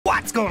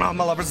What's going on,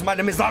 my lovers? My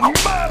name is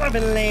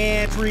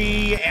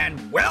DonMahLuvinLandry,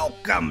 and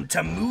welcome to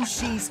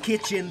Mooshie's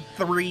Kitchen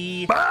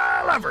 3.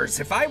 My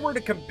lovers, if I were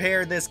to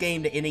compare this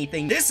game to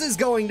anything, this is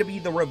going to be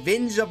the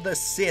Revenge of the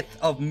Sith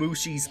of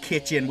Mooshie's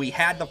Kitchen. We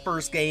had the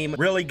first game,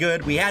 really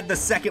good. We had the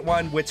second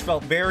one, which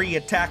felt very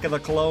Attack of the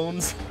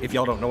Clones. If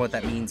y'all don't know what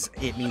that means,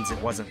 it means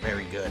it wasn't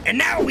very good. And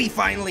now we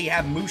finally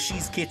have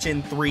Mooshie's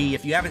Kitchen 3.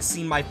 If you haven't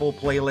seen my full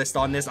playlist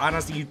on this,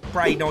 honestly, you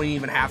probably don't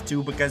even have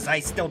to, because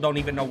I still don't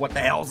even know what the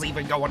hell's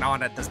even going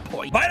on at this point.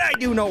 But I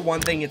do know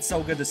one thing, it's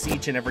so good to see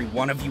each and every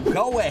one of you.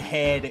 Go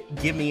ahead,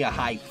 give me a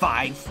high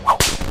five.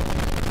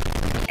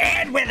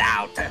 And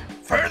without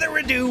further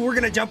ado, we're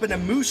gonna jump into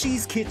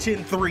Mooshie's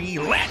Kitchen 3.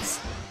 Let's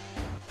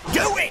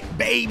do it,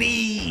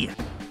 baby!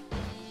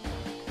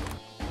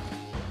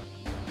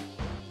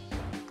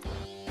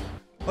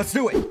 Let's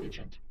do it!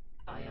 Agent,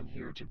 I am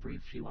here to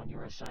brief you on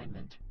your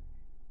assignment.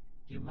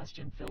 You must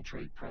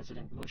infiltrate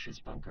President Mooshie's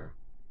bunker,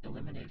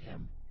 eliminate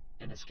him,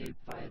 and escape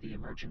via the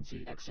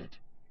emergency exit.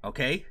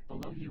 Okay.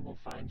 Below you will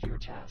find your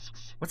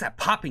tasks. What's that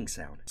popping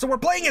sound? So we're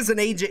playing as an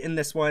agent in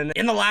this one.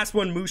 In the last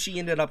one, Mooshie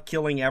ended up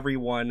killing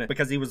everyone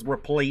because he was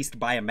replaced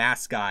by a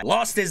mascot.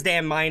 Lost his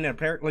damn mind, and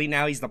apparently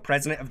now he's the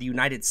president of the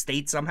United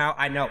States somehow.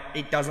 I know,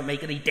 it doesn't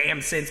make any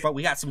damn sense, but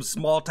we got some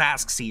small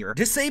tasks here.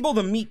 Disable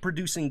the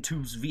meat-producing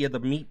tubes via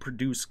the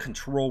meat-produce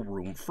control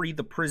room. Free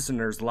the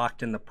prisoners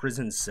locked in the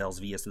prison cells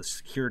via the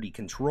security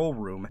control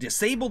room.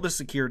 Disable the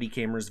security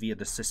cameras via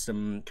the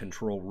system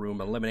control room.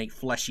 Eliminate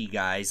fleshy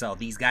guys. Oh,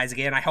 these guys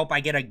again. I hope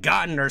I get a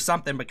gun or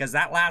something, because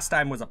that last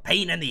time was a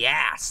pain in the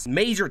ass.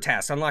 Major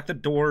tasks: unlock the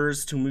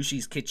doors to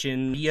Mooshie's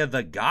Kitchen via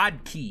the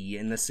God key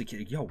in the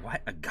security. Yo,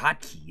 what? A God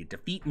key?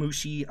 Defeat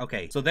Mooshie.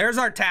 Okay, so there's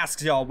our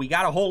tasks, y'all. We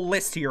got a whole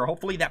list here.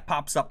 Hopefully that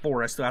pops up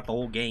for us throughout the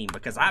whole game,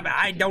 because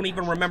I don't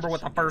even remember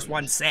what the first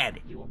one said.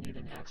 You will need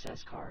an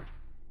access card.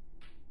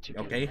 To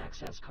get an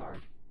access card,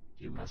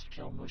 you must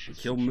kill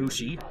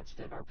Mooshie bots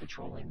that are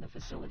patrolling the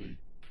facility.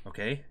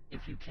 Okay.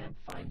 If you can't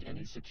find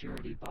any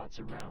security bots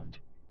around,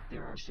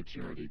 there are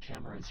security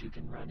cameras you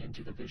can run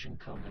into the vision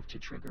cone to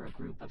trigger a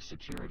group of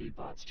security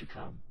bots to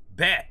come.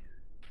 Bet.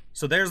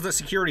 So there's the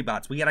security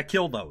bots. We gotta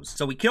kill those.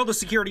 So we kill the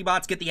security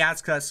bots, get the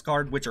access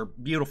card, which are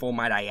beautiful,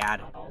 might I add.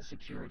 Not all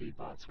security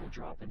bots will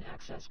drop an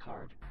access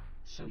card,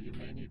 so you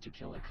may need to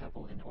kill a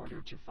couple in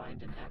order to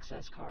find an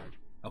access card.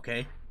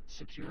 Okay.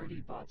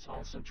 Security bots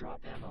also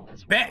drop ammo as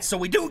well. Bet. So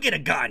we do get a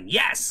gun.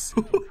 Yes.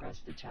 Press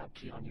the tab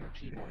key on your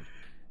keyboard.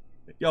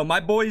 Yo, my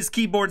boy's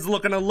keyboard's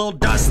looking a little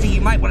dusty.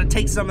 You might want to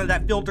take some of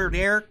that filtered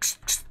air,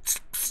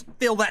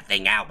 fill that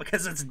thing out,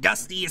 because it's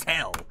dusty as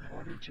hell. In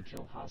order to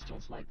kill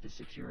hostiles like the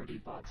security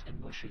bots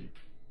and Mooshie,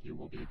 you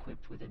will be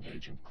equipped with an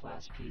Agent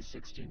Class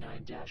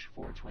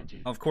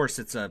P69-420. Of course,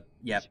 it's a,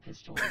 yep. This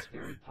pistol is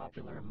very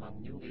popular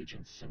among new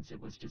agents since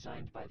it was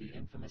designed by the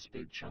infamous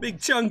Big Chungus. Big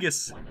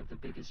Chungus! One of the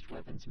biggest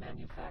weapons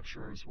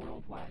manufacturers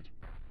worldwide.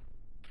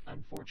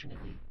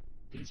 Unfortunately,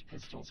 these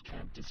pistols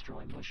can't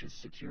destroy Mooshie's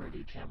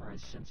security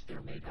cameras since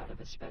they're made out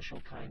of a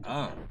special kind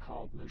of metal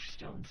called Moosh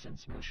stone,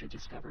 since Mooshie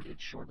discovered it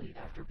shortly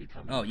after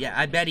becoming... Oh yeah,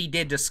 I bet he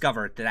did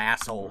discover it, that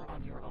asshole. You're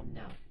on your own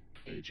now,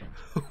 agent.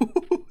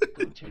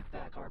 Go take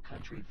back our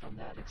country from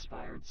that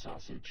expired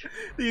sausage.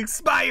 The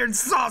expired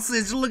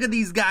sausage! Look at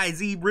these guys,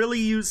 he really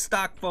used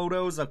stock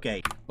photos.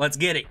 Okay, let's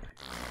get it.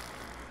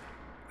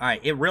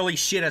 Alright, it really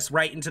shit us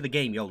right into the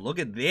game. Yo, look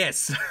at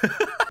this.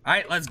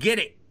 Alright, let's get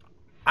it.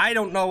 I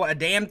don't know a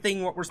damn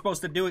thing what we're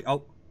supposed to do.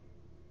 Oh.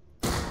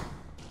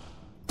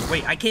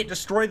 Wait, I can't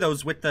destroy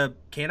those with the...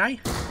 Can I?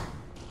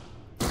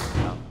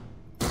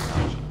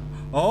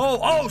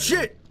 Oh,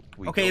 shit!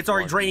 Okay, it's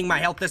already draining my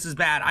health. This is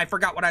bad. I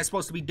forgot what I was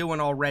supposed to be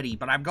doing already,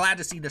 but I'm glad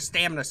to see the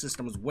stamina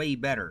system is way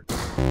better.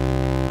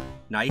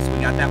 Nice,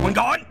 we got that one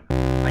going,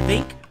 I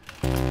think.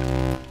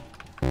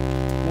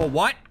 Whoa,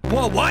 what?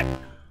 Whoa, what?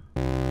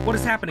 What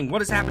is happening?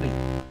 What is happening?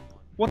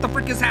 What the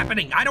frick is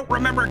happening? I don't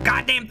remember a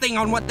goddamn thing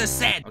on what this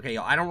said. Okay,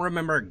 yo, I don't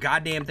remember a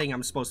goddamn thing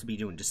I'm supposed to be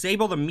doing.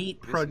 Disable the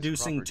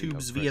meat-producing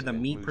tubes via the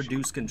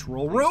meat-produce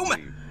control room?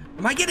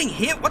 Am I getting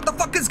hit? What the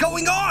fuck is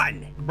going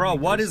on? Bro,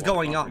 what is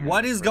going on?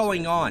 What is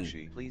going on?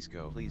 Please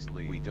go, please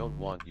leave. We don't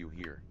want you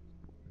here.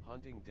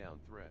 Hunting down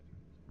threat.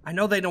 I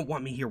know they don't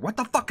want me here. What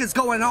the fuck is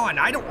going on?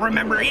 I don't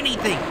remember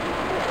anything.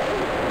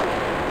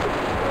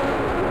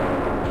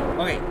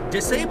 Okay,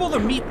 disable the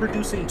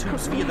meat-producing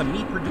tubes via the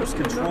meat-produce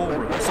control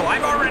room. So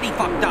I've already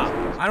fucked up.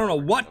 I don't know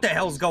what the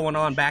hell's going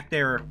on back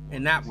there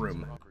in that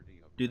room.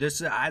 Dude,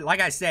 this,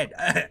 like I said,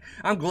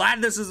 I'm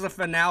glad this is a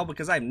finale,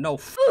 because I have no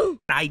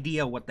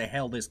idea what the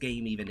hell this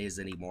game even is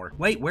anymore.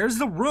 Wait, where's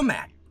the room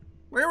at?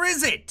 Where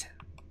is it?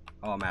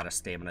 Oh, I'm out of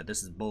stamina.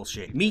 This is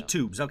bullshit. Meat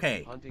tubes,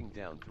 okay.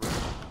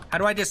 How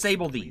do I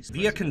disable these?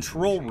 Via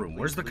control room.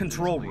 Where's the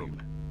control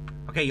room?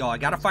 Okay, y'all, I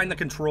gotta find the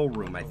control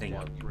room, I think.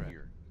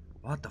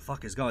 What the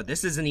fuck is going on?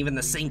 This isn't even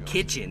the same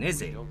kitchen,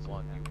 is it?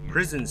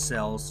 Prison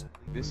cells.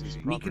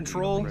 Meat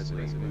control.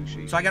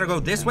 So I gotta go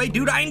this way?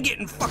 Dude, I ain't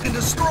getting fucking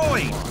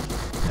destroyed!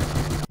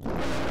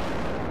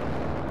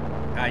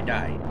 I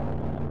died.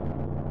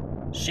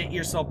 Shit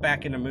yourself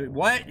back in the mood.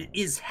 What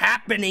is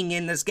happening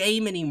in this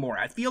game anymore?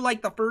 I feel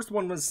like the first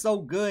one was so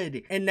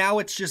good, and now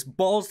it's just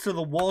balls to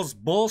the walls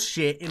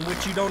bullshit in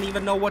which you don't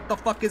even know what the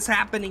fuck is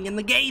happening in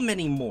the game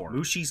anymore.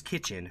 Mooshie's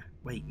Kitchen.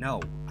 Wait, no.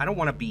 I don't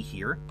want to be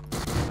here.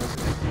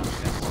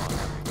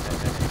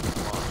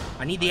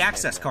 I need the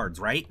access cards,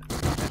 right?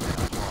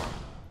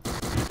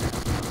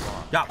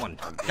 Got one.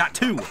 Got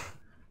two.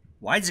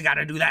 Why'd you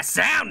gotta do that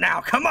sound now?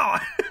 Come on.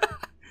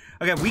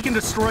 Okay, we can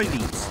destroy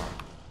these.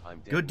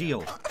 Good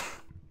deal.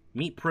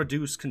 Meat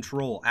produce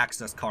control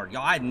access card.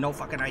 Y'all, I had no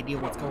fucking idea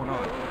what's going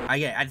on.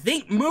 I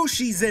think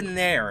Mooshie's in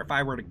there, if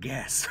I were to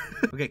guess.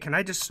 Okay, can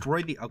I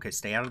destroy the... Okay,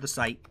 stay out of the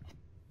sight.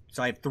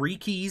 So I have 3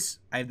 keys.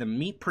 I have the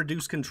meat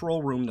produce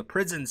control room, the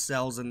prison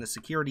cells, and the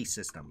security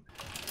system.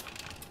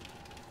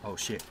 Oh,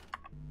 shit.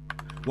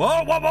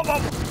 Whoa, whoa, whoa,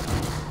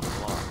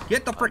 whoa!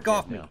 Get the frick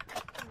off me.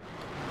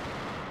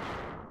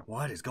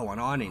 What is going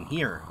on in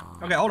here?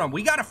 Okay, hold on.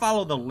 We gotta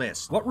follow the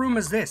list. What room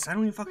is this? I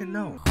don't even fucking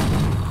know.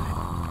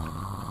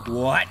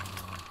 What?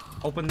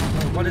 Open.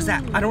 What is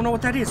that? I don't know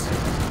what that is.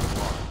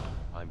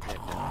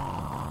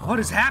 What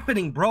is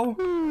happening, bro?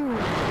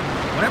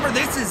 Whatever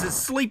this is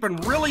sleeping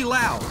really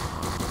loud.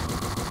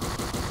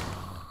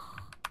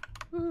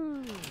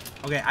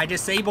 Okay, I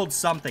disabled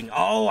something.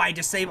 Oh, I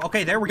disabled.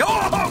 Okay, there we go.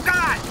 Oh,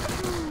 God!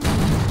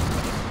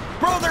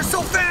 Bro, they're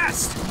so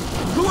fast!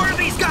 Who are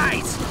these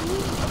guys?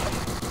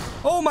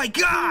 Oh my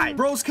God!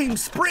 Bros came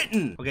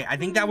sprinting. Okay, I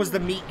think that was the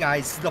meat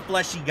guys, the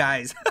fleshy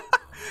guys.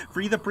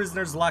 Free the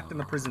prisoners locked in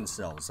the prison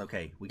cells.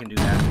 Okay, we can do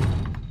that.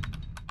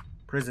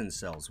 Prison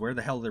cells. Where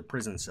the hell are their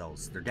prison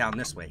cells? They're down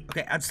this way.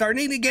 Okay, I'm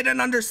starting to get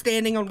an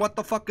understanding on what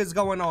the fuck is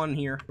going on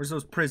here. Where's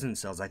those prison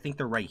cells? I think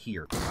they're right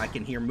here. I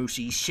can hear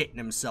Mooshie shitting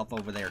himself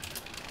over there.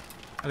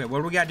 Okay, what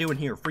do we gotta do in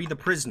here? Free the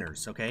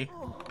prisoners, okay?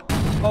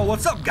 Oh,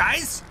 what's up,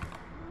 guys?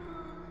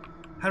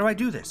 How do I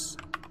do this?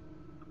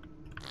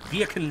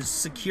 Via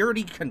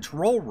security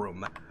control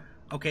room.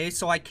 Okay,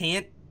 so I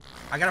can't...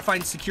 I gotta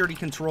find security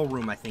control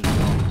room, I think.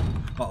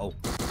 Uh-oh.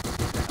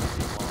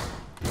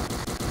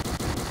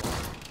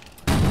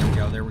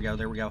 There we go,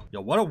 there we go. Yo,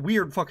 what a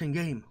weird fucking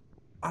game.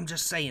 I'm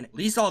just saying. At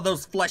least all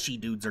those fleshy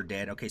dudes are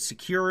dead. Okay,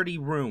 security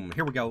room.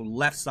 Here we go,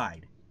 left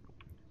side.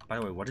 By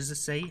the way, what does this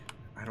say?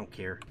 I don't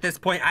care. At this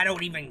point, I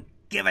don't even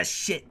give a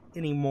shit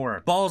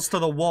anymore. Balls to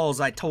the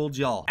walls, I told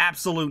y'all.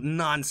 Absolute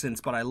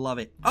nonsense, but I love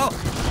it. Oh!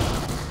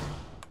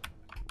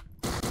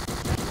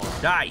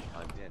 Die.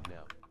 I'm dead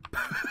now.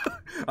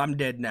 I'm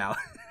dead now.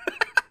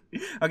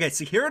 Okay,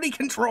 security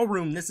control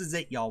room. This is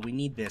it, y'all. We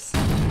need this.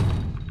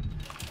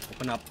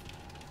 Open up.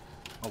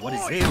 Oh, what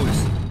is this?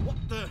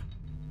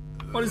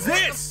 What is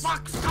this?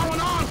 What the fuck's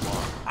going on?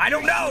 I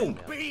don't know.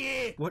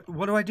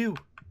 What do I do?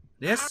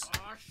 This?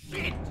 Oh,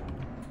 shit.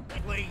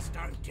 Please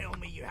don't tell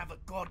me you have a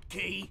god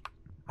key.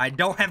 I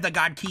don't have the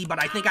god key, but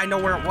I think I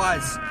know where it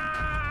was.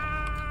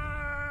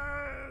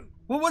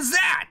 What was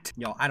that?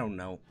 Yo, I don't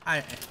know.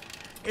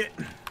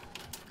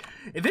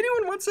 If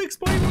anyone wants to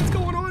explain what's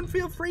going on,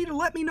 feel free to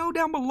let me know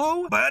down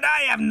below. But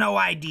I have no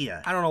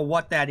idea. I don't know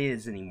what that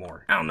is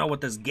anymore. I don't know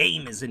what this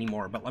game is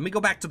anymore. But let me go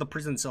back to the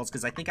prison cells,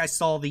 because I think I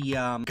saw the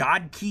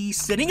god key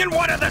sitting in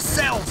one of the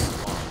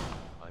cells.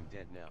 I'm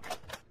dead now.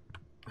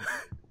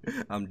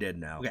 I'm dead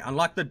now. Okay,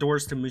 unlock the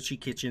doors to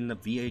Mooshie Kitchen, the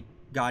VA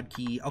god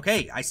key.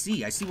 Okay, I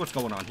see what's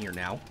going on here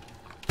now.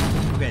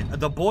 Okay,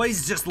 the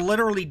boys just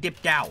literally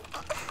dipped out.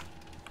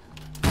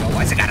 Yo,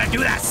 why's it gotta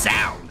do that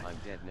sound? I'm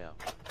dead now.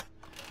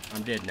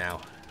 I'm dead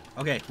now.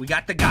 Okay, we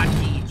got the god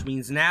key, which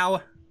means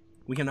now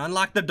we can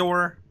unlock the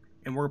door,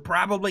 and we're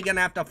probably gonna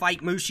have to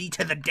fight Mooshie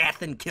to the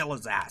death and kill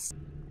his ass.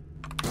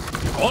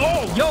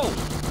 Oh, yo!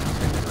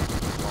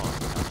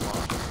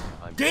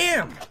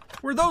 Damn!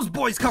 Where'd those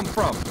boys come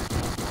from?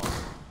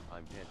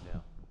 I'm dead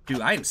now.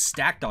 Dude, I am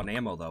stacked on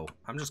ammo, though.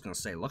 I'm just gonna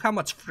say, look how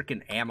much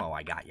freaking ammo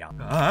I got, y'all.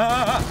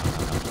 Ah!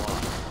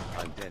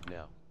 I'm dead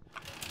now.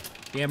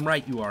 Damn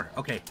right you are.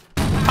 Okay,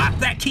 pop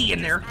that key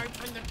in there.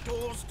 Open the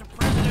doors to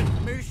President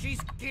Mooshie's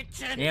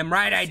Kitchen. Damn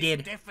right I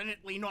did.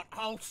 Definitely not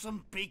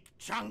wholesome, big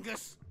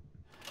chungus.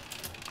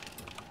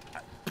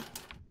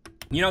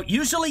 You know,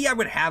 usually I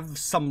would have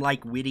some,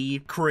 like, witty,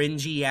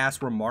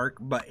 cringy-ass remark,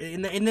 but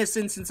in this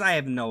instance, I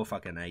have no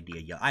fucking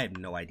idea. Yeah, I have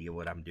no idea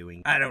what I'm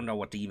doing. I don't know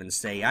what to even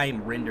say. I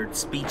am rendered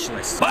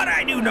speechless. But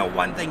I do know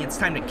one thing. It's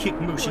time to kick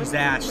Mooshie's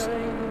ass.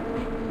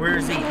 Where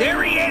is he?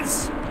 There he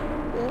is!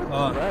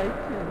 Hold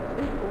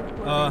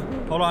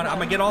on. I'm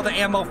gonna get all the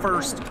ammo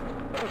first.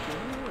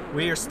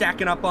 We are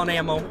stacking up on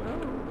ammo,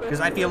 because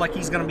I feel like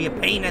he's gonna be a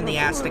pain in the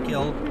ass to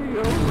kill.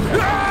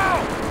 No!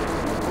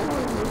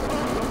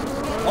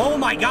 Oh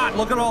my God,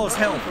 look at all his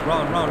health.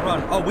 Run, run,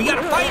 run. Oh, we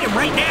gotta fight him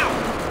right now.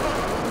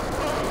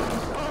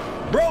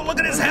 Bro, look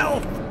at his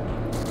health.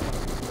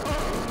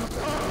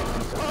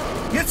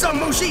 Get some,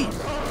 Mooshie.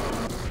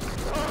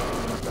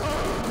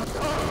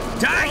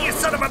 Die, you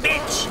son of a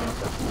bitch.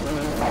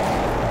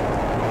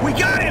 We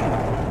got him.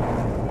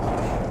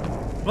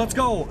 Let's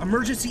go.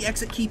 Emergency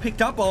exit key picked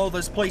up. Oh,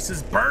 this place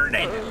is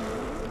burning.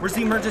 Where's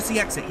the emergency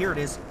exit? Here it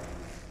is.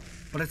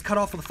 But it's cut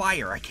off with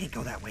fire. I can't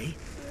go that way.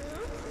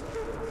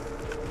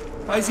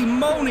 Why is he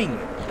moaning?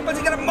 Why's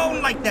he gonna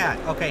moan like that?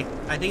 Okay,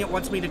 I think it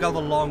wants me to go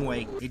the long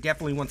way. It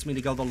definitely wants me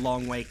to go the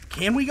long way.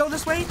 Can we go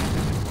this way?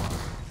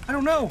 I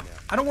don't know.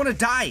 I don't want to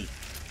die.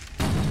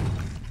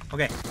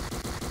 Okay.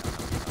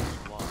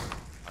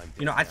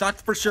 You know, I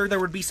thought for sure there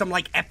would be some,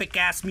 like,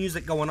 epic-ass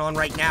music going on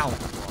right now.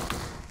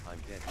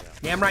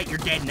 Damn right, you're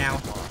dead now.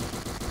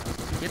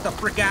 Get the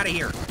frick out of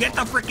here. Get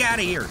the frick out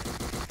of here.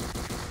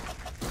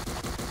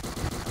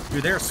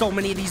 Dude, there are so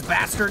many of these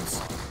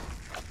bastards.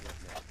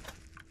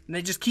 And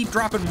they just keep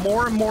dropping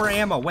more and more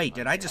ammo. Wait,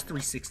 did I just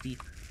 360?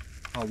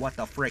 Oh, what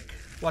the frick?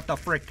 What the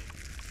frick?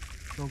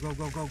 Go, go,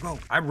 go, go, go.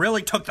 I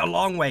really took the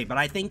long way, but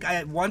I think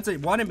once it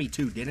wanted me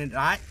to, didn't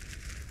I?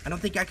 I don't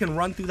think I can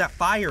run through that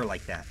fire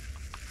like that.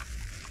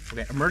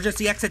 Okay,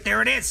 emergency exit,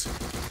 there it is.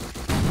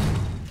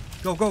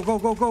 Go, go, go,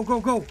 go, go, go,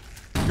 go.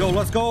 Yo,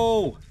 let's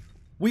go.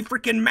 We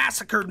freaking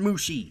massacred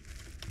Mooshie.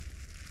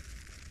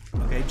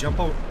 Okay, jump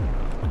over.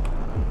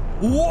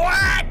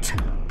 What?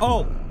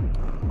 Oh.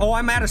 Oh,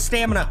 I'm out of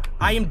stamina.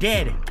 I am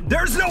dead.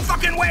 There's no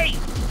fucking way.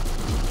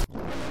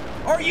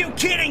 Are you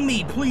kidding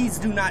me? Please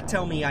do not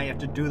tell me I have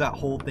to do that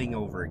whole thing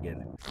over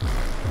again.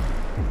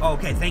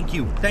 Okay, thank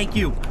you. Thank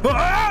you.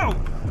 Oh!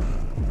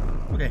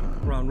 Okay,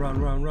 run, run,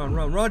 run, run,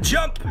 run, run,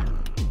 jump!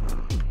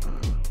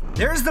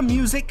 There's the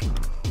music.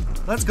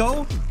 Let's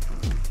go.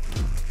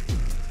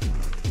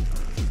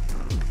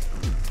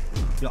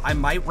 Yo, I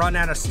might run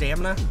out of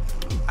stamina.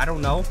 I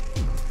don't know.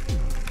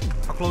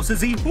 How close is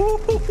he?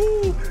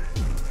 Woo-hoo-hoo.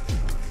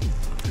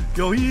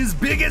 Yo, he is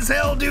big as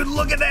hell, dude.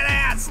 Look at that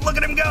ass. Look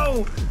at him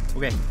go.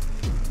 Okay.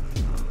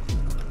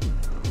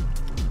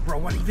 Bro,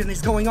 what even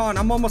is going on?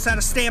 I'm almost out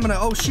of stamina.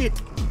 Oh, shit.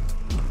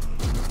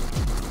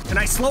 Can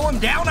I slow him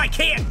down? I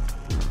can't.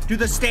 Dude,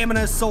 the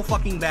stamina is so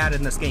fucking bad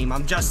in this game.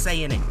 I'm just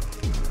saying it.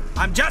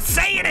 I'm just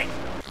saying it!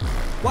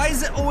 Why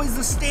is it always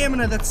the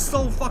stamina that's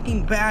so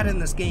fucking bad in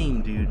this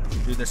game, dude?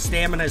 Dude, the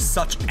stamina is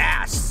such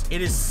ass.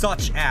 It is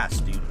such ass,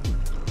 dude.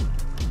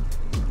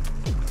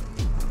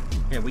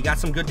 Yeah, we got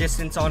some good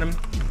distance on him.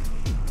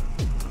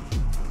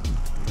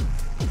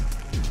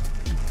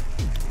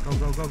 Go,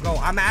 go, go, go.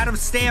 I'm out of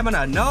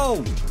stamina.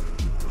 No!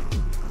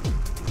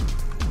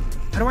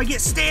 How do I get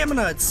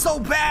stamina? It's so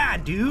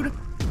bad, dude.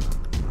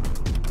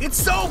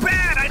 It's so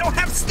bad. I don't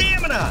have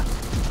stamina.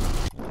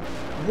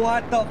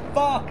 What the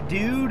fuck,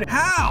 dude?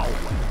 How?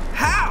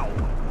 How?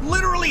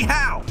 Literally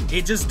how?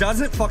 It just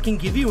doesn't fucking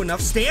give you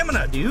enough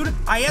stamina, dude.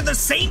 I had the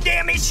same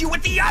damn issue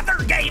with the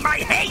other game. I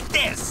hate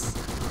this.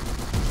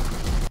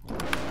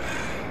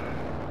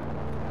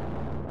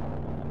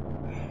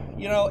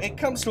 You know, it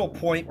comes to a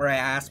point where I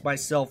ask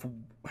myself,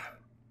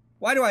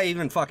 why do I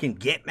even fucking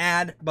get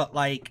mad? But,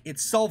 like,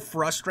 it's so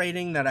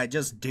frustrating that I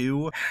just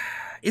do.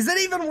 Is it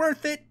even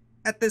worth it?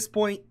 At this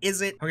point,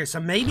 is it? Okay,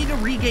 so maybe to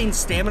regain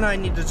stamina, I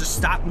need to just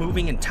stop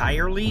moving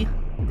entirely.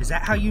 Is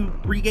that how you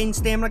regain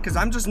stamina? Because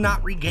I'm just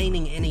not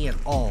regaining any at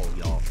all,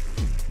 y'all.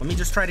 Let me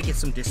just try to get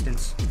some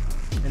distance.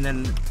 And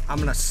then I'm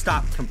gonna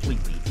stop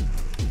completely.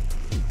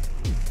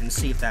 And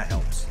see if that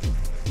helps.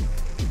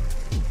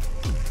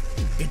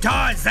 It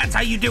does! That's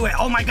how you do it!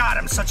 Oh my god,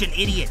 I'm such an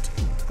idiot!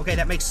 Okay,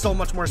 that makes so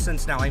much more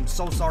sense now. I'm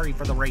so sorry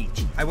for the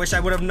rage. I wish I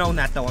would have known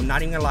that, though. I'm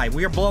not even gonna lie.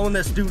 We are blowing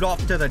this dude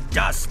off to the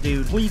dust,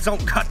 dude. Please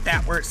don't cut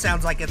that where it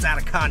sounds like it's out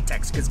of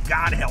context, because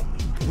God help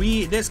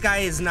me. This guy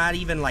is not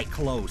even, like,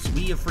 close.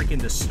 We have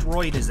freaking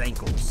destroyed his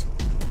ankles.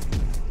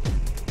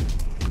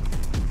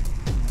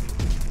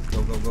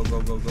 Go, go, go,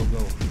 go, go, go,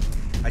 go.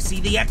 I see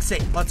the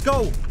exit. Let's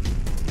go.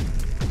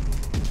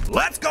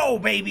 Let's go,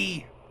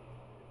 baby.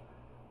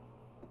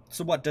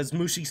 So what, does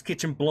Mooshie's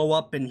Kitchen blow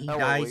up and he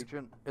dies?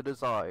 Agent. It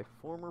is I,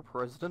 former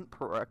President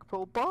Barack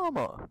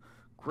Obama.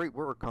 Great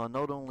work on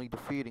not only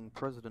defeating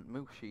President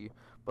Mooshie,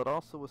 but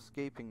also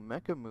escaping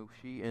Mecha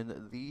Mooshie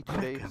in the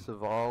chase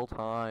of all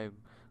time.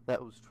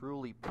 That was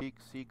truly peak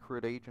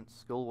secret agent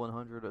skill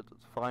 100 at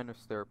its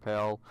finest there,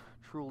 pal.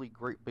 Truly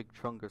great big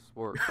chungus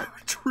work.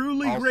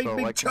 Truly also, great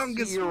big I can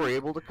chungus see you were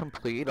able to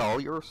complete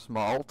all your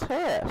small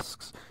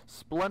tasks.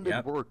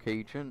 Splendid work,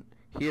 Agent.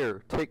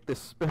 Here, take this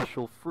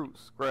special fruit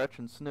scratch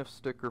and sniff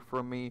sticker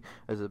from me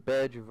as a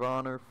badge of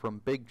honor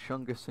from Big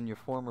Chungus and your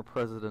former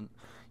president.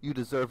 You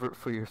deserve it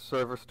for your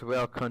service to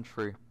our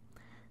country.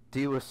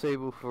 DUSA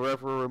will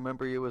forever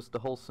remember you as the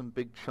wholesome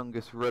Big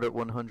Chungus Reddit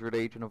 100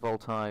 agent of all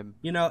time.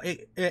 You know,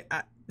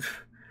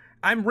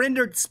 I'm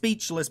rendered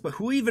speechless, but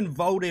who even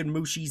voted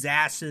Mooshie's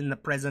ass in the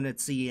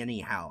presidency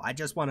anyhow? I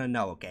just want to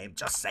know, okay? I'm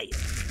just saying.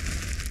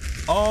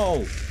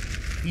 Oh,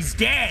 he's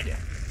dead.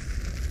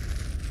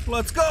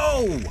 Let's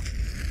go.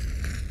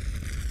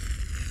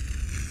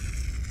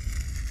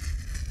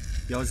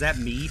 Yo, is that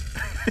me?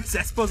 Is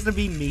that supposed to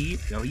be me?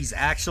 Yo, he's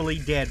actually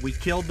dead. We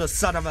killed the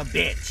son of a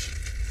bitch.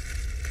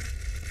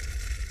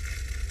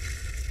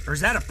 Or is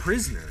that a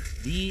prisoner?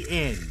 The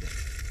end.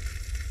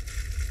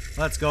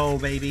 Let's go,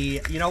 baby.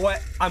 You know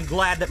what? I'm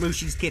glad that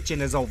Mooshie's Kitchen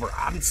is over.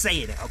 I'm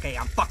saying it, okay?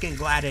 I'm fucking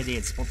glad it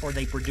is before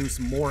they produce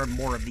more and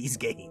more of these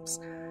games.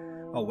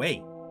 Oh,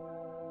 wait.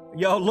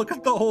 Yo, look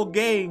at the whole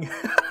gang.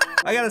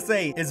 I gotta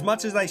say, as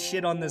much as I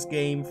shit on this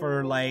game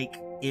for, like,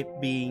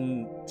 it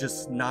being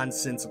just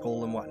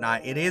nonsensical and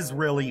whatnot, it is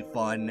really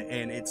fun,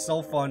 and it's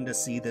so fun to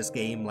see this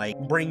game like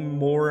bring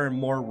more and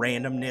more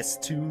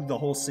randomness to the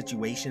whole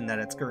situation that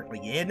it's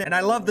currently in. And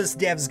I love this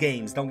dev's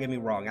games, don't get me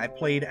wrong. I've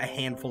played a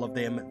handful of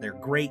them. They're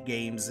great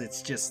games.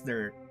 It's just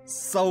they're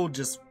so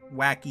just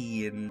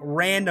wacky and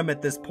random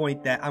at this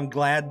point that I'm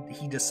glad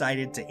he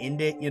decided to end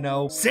it, you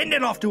know? Send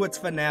it off to its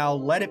finale,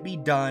 let it be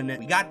done.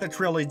 We got the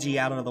trilogy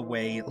out of the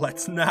way.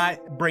 Let's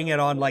not bring it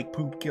on like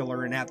Poop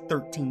Killer and have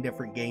 13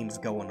 different games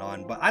going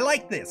on. But I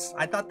like this.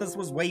 I thought this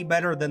was way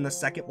better than the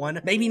second one.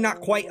 Maybe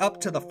not quite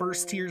up to the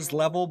first tier's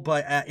level,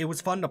 but it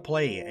was fun to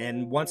play.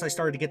 And once I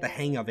started to get the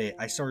hang of it,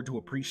 I started to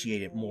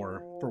appreciate it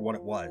more for what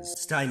it was.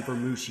 It's time for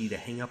Mooshie to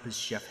hang up his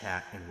chef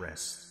hat and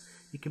rest.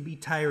 It can be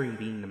tiring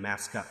being the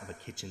mascot of a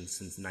kitchen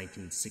since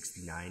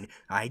 1969.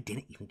 I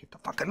didn't even get to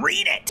fucking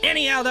read it!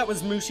 Anyhow, that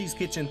was Mooshie's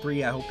Kitchen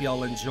 3. I hope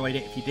y'all enjoyed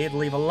it. If you did,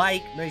 leave a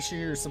like. Make sure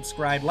you're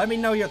subscribed. Let me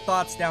know your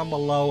thoughts down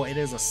below. It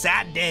is a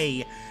sad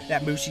day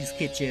that Mooshie's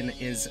Kitchen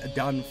is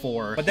done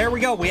for. But there we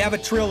go. We have a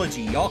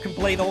trilogy. Y'all can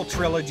play the whole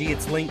trilogy.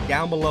 It's linked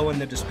down below in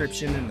the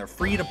description, and they're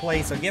free to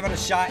play, so give it a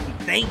shot. And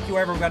thank you,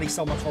 everybody,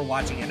 so much for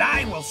watching, and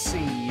I will see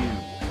you,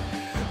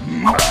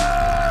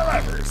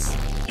 motherfuckers,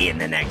 in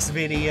the next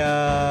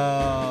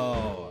video.